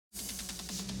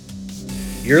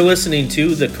You're listening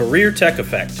to The Career Tech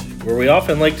Effect, where we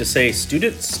often like to say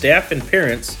students, staff, and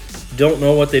parents don't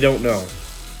know what they don't know.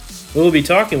 We'll be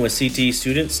talking with CTE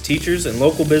students, teachers, and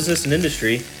local business and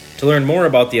industry to learn more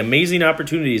about the amazing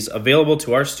opportunities available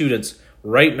to our students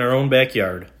right in our own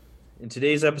backyard. In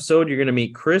today's episode, you're going to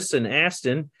meet Chris and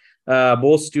Aston,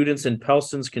 both students in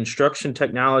Pellston's Construction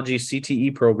Technology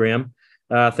CTE program.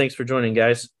 Thanks for joining,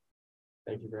 guys.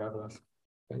 Thank you for having us.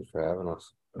 Thanks for having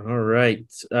us. All right.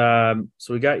 So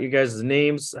we got you guys'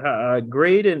 names.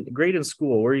 Grade in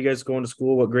school. Where are you guys going to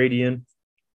school? What grade are you in?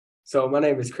 So my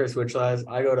name is Chris Wichlaz.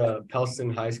 I go to Pellston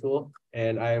High School,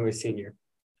 and I am a senior.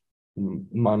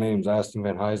 My name's Aston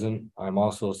Van Huysen. I'm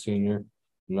also a senior,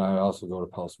 and I also go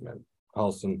to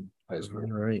Pellston High School.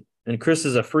 All right. And Chris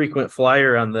is a frequent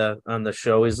flyer on the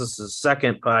show. This is his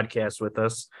second podcast with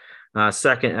us,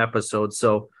 second episode.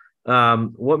 So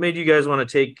what made you guys want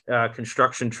to take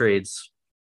construction trades?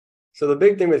 So the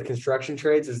big thing with construction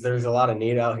trades is there's a lot of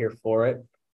need out here for it.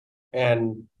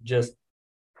 And just,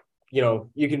 you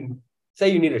can say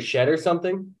you need a shed or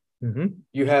something. Mm-hmm.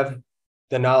 You have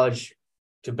the knowledge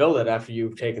to build it after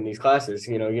you've taken these classes.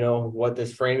 You know what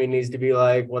this framing needs to be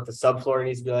like, what the subfloor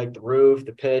needs to be like, the roof,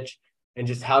 the pitch, and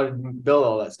just how to build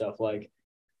all that stuff. Like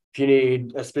if you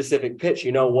need a specific pitch,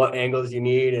 you know what angles you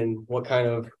need and what kind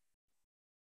of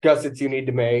gussets you need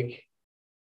to make.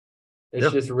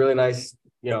 It's just a really nice,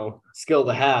 skill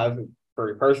to have for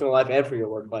your personal life and for your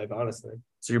work life, honestly.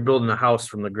 So you're building a house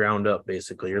from the ground up,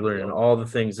 basically. You're learning all the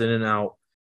things in and out,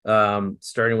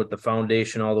 starting with the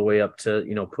foundation all the way up to,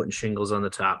 putting shingles on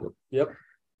the top. Yep.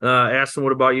 Aston,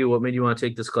 what about you? What made you want to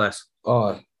take this class?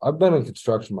 I've been in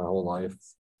construction my whole life.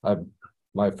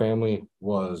 My family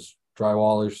was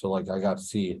drywallers, so I got to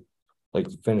see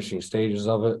the finishing stages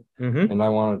of it. Mm-hmm. And I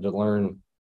wanted to learn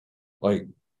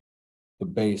the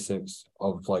basics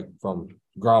of from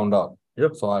ground up.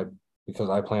 Yep. So because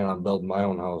I plan on building my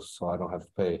own house, so I don't have to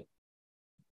pay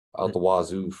out the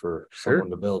wazoo for someone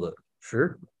to build it.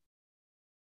 Sure.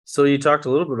 So you talked a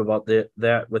little bit about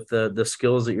that with the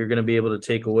skills that you're going to be able to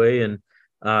take away, and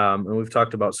we've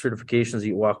talked about certifications that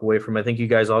you walk away from. I think you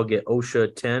guys all get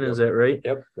OSHA 10, is that right?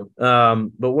 Yep.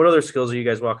 But what other skills are you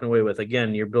guys walking away with?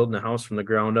 Again, you're building a house from the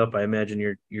ground up. I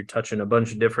imagine you're touching a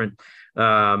bunch of different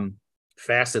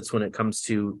facets when it comes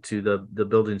to the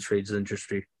building trades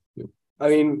industry. I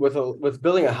mean, with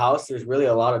building a house, there's really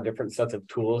a lot of different sets of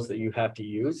tools that you have to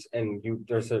use, and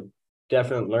there's a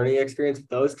definite learning experience with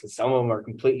those because some of them are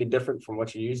completely different from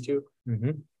what you're used to.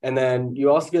 Mm-hmm. And then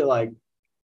you also get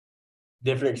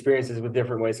different experiences with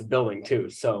different ways of building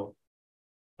too. So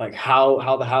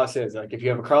how the house is, if you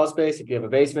have a crawl space, if you have a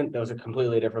basement, those are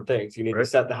completely different things. You need to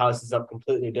set the houses up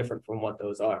completely different from what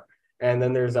those are. And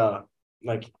then there's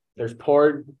there's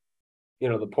poured,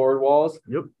 the poured walls.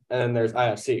 Yep. And then there's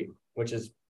IFC, which is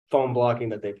foam blocking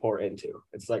that they pour into.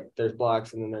 It's there's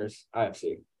blocks and then there's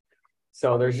IFC.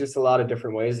 So there's just a lot of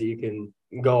different ways that you can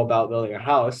go about building a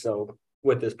house. So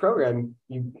with this program,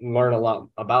 you learn a lot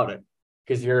about it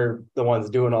because you're the ones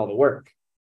doing all the work.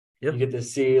 Yep. You get to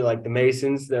see the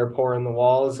masons, they're pouring the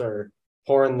walls or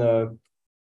pouring the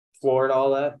floor and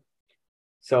all that.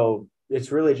 So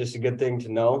it's really just a good thing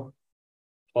to know.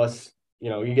 Plus,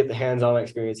 you get the hands-on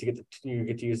experience. You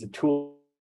get to use the tool,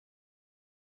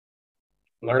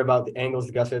 learn about the angles,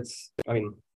 the gussets. I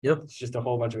mean, It's just a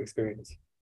whole bunch of experience.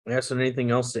 Aston, anything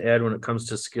else to add when it comes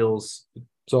to skills?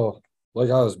 So, I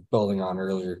was building on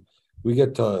earlier, we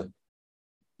get to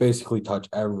basically touch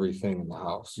everything in the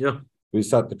house. Yeah. We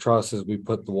set the trusses, we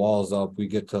put the walls up, we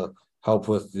get to help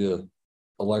with the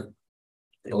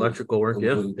electrical work,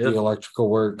 the electrical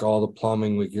work, all the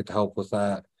plumbing, we get to help with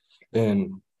that.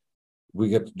 And we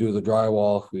get to do the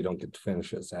drywall. We don't get to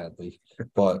finish it, sadly,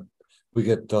 but we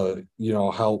get to,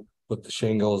 help with the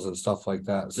shingles and stuff like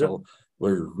that. So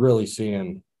we're really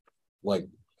seeing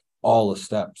all the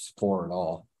steps for it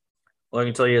all. Well, I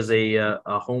can tell you as a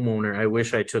homeowner, I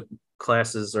wish I took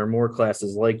classes or more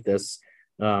classes like this,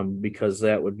 because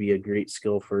that would be a great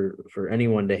skill for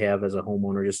anyone to have as a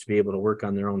homeowner, just to be able to work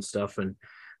on their own stuff. And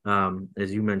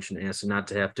as you mentioned, Aston, not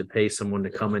to have to pay someone to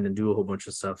come in and do a whole bunch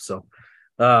of stuff. So,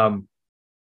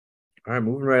 all right,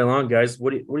 moving right along, guys. What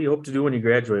do you hope to do when you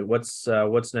graduate? What's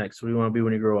next? What do you want to be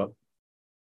when you grow up?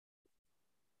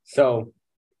 So,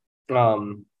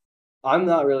 I'm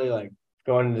not really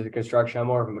going into the construction. I'm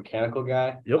more of a mechanical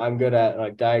guy. Yep. I'm good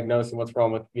at diagnosing what's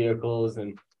wrong with vehicles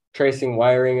and tracing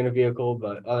wiring in a vehicle.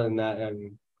 But other than that,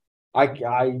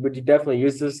 I would definitely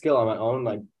use this skill on my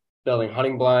own, building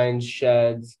hunting blinds,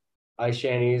 sheds, ice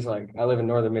shanties. I live in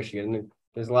northern Michigan.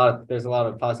 There's a lot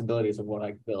of possibilities of what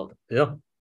I could build. Yeah.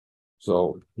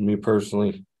 So me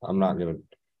personally, I'm not going to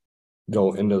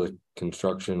go into the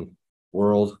construction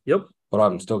world. Yep. But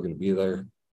I'm still going to be there.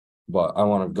 But I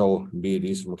want to go and be a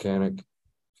diesel mechanic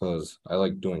because I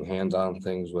like doing hands-on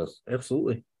things with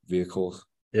Absolutely. vehicles.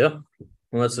 Yeah.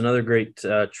 Well, that's another great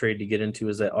trade to get into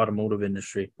is that automotive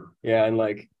industry. Yeah, and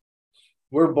like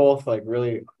we're both like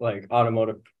really like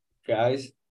automotive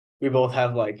guys. We both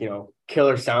have like,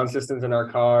 killer sound systems in our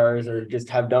cars or just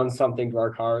have done something to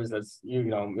our cars that's,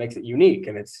 makes it unique.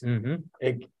 And it's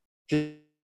it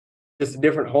just a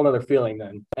different whole nother feeling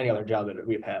than any other job that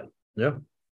we've had. Yeah.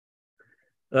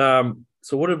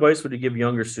 So what advice would you give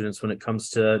younger students when it comes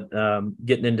to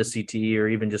getting into CTE or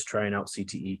even just trying out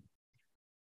CTE?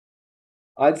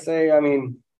 I'd say,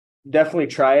 definitely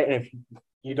try it. And if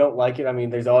you don't like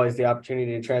it, there's always the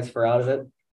opportunity to transfer out of it.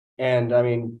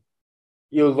 And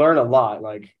you'll learn a lot.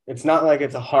 Like, it's not like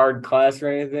it's a hard class or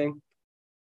anything.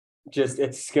 Just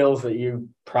it's skills that you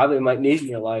probably might need in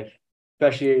your life,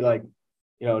 especially like,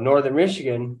 Northern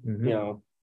Michigan, a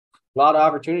lot of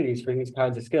opportunities for these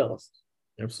kinds of skills.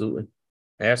 Absolutely.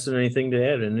 Ashton, anything to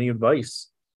add? Any advice?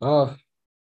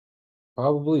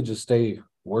 Probably just stay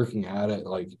working at it.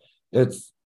 Like,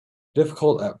 it's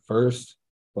difficult at first,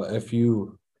 but if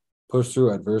you push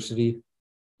through adversity,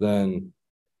 then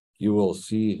you will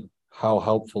see how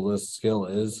helpful this skill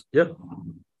is. Yep.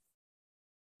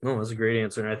 No, that's a great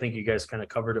answer. And I think you guys kind of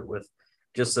covered it with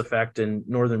just the fact in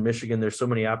Northern Michigan, there's so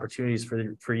many opportunities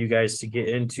for you guys to get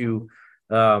into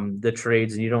the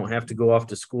trades, and you don't have to go off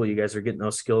to school. You guys are getting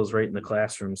those skills right in the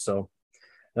classroom. So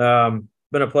been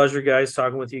a pleasure, guys,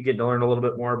 talking with you, getting to learn a little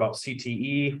bit more about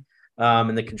CTE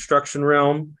in the construction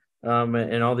realm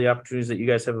and all the opportunities that you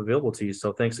guys have available to you.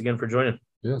 So thanks again for joining.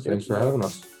 Yeah, thanks for having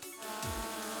us.